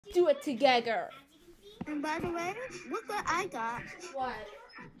do it together. And by the way, look what I got. What?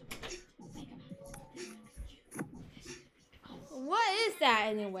 What is that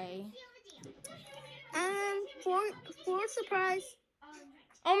anyway? For surprise.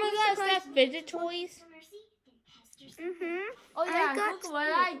 Oh my god, is that fidget toys? Oh yeah, look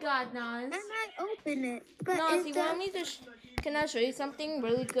what I got, Nons. And I open it. But Nons, you want me to? Can I show you something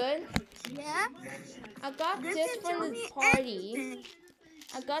really good? Yeah. I got this from this party.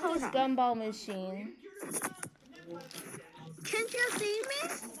 I got this gumball machine. Can you see me?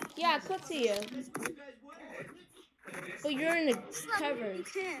 Yeah, I could see you. But you're in the cupboard.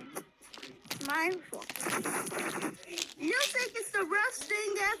 Mindful. Music is the worst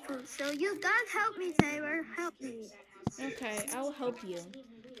thing ever, so you gotta help me, Taylor. Help me. Okay, I'll help you.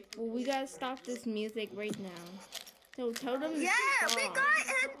 Well, we gotta stop this music right now. So tell them to stop. We got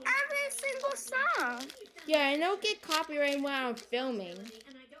in every single song. Yeah, and don't get copyright when I'm filming.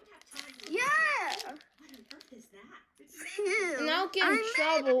 Yeah. And I'll get in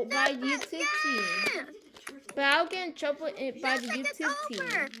trouble by YouTube team. But I'll get in trouble by the YouTube team.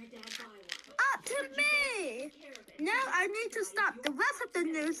 Up to me. Now I need to stop the rest of the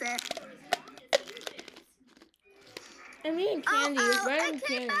music. And me and Candy is running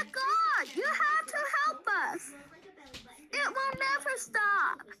Candy. Back on. You have to help us. It will never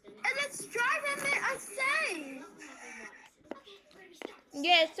stop. And it's driving me insane.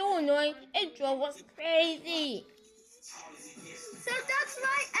 Yeah, it's so annoying. It drove us crazy. So that's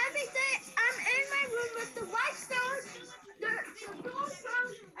why every day I'm in my room with the lights down, the doors down,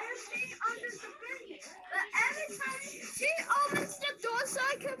 and she under the bed. But every time she opens the door so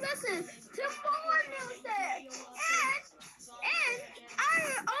I can listen to more music. And I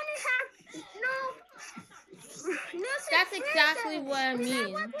only have no music. That's exactly what I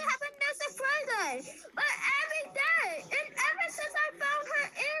mean. I want to have a music Friday. But every day, and ever since I found her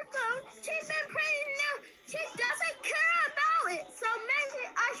earphone, she's been playing new. She doesn't care about it, so maybe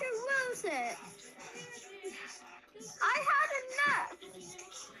I should lose it. I had enough.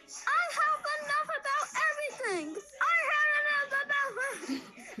 I have enough about everything. I had enough about her.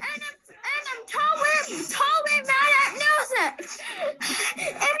 And I'm totally mad at music.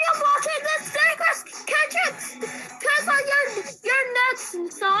 If you're watching this thing, can you cancel your next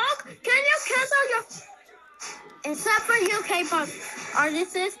song? Can you cancel your... Except for you K-pop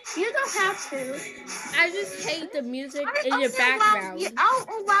artists, you don't have to. I just hate the music in your background.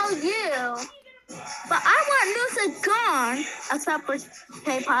 About you. But I want music gone, except for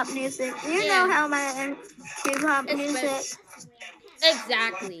K-pop music. You know how my K-pop music.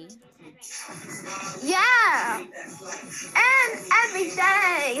 Exactly. Yeah. And every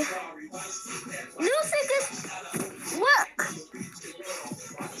day. Music is... Look.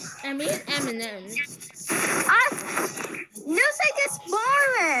 I mean Eminem. Music is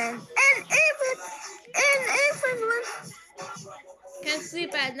boring. And even when... Can't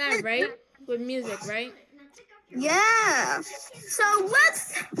sleep at night, right? With music, right? Yeah. So let's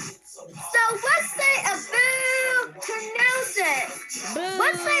say a boo to music. Boo.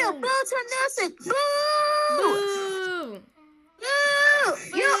 Let's say a boo to music. Boo. Boo. Boo.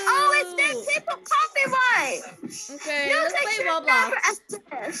 You always think people copyright. Okay, Music let's play should Roblox. never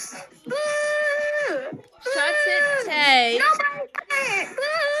exist. Boo. Shut it, Tay. Nobody say it.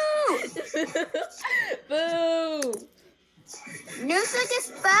 Boo. Boo. Music is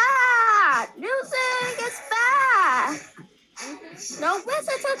bad. Music is bad. Don't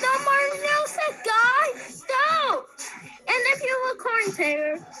listen to no more music, guys. Don't. And if you're recording,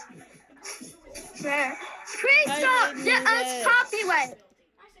 Taylor, please don't get us copyright.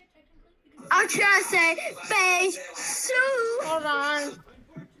 I'll try to say, beige Sue. Hold on.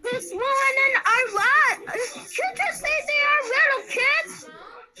 This one and I what? Can't you say they are little kids?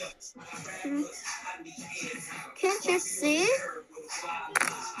 Can't you see?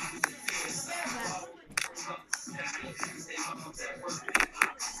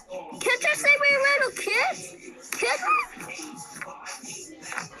 Can't you see we're little kids? Can't we?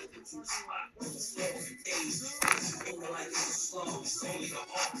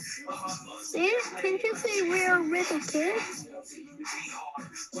 See? Can't you see we're little kids?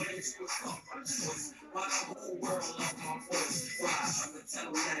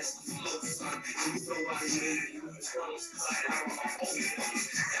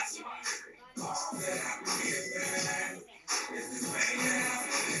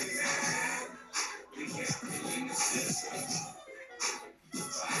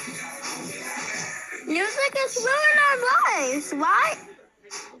 Music is ruining our lives, right?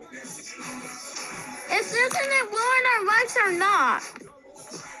 Isn't it ruining our lives or not?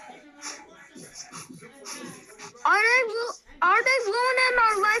 Are they ruining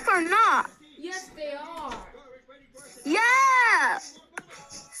our life or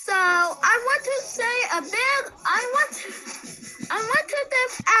want to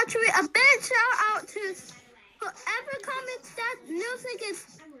give actually a big shout out to whoever comments that music is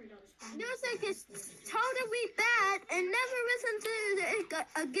totally bad and never listen to it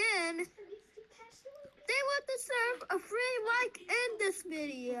again. They will deserve a free like in this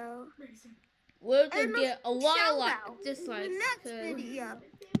video. We'll just get a lot of dislikes. Next video.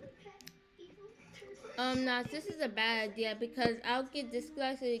 No, this is a bad idea because I'll get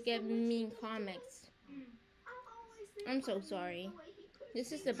dislikes and get mean comments. I'm so sorry.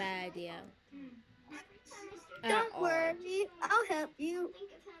 This is a bad idea. Don't worry, I'll help you.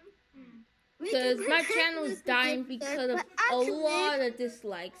 Because my channel is dying because of a lot of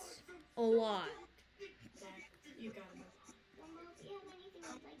dislikes. A lot.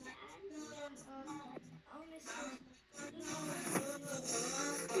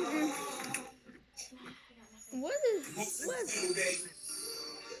 What?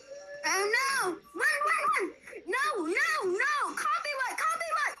 Oh no! Run! No! Copyright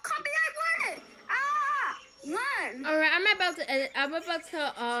warning! Run! Alright, I'm about to edit. I'm about to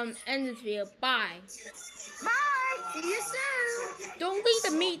end this video. Bye. Bye! See you soon! Don't leave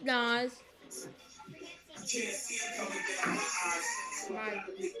the meat, Nas. Bye.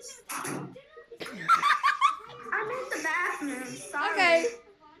 I'm in the bathroom. Sorry. Okay.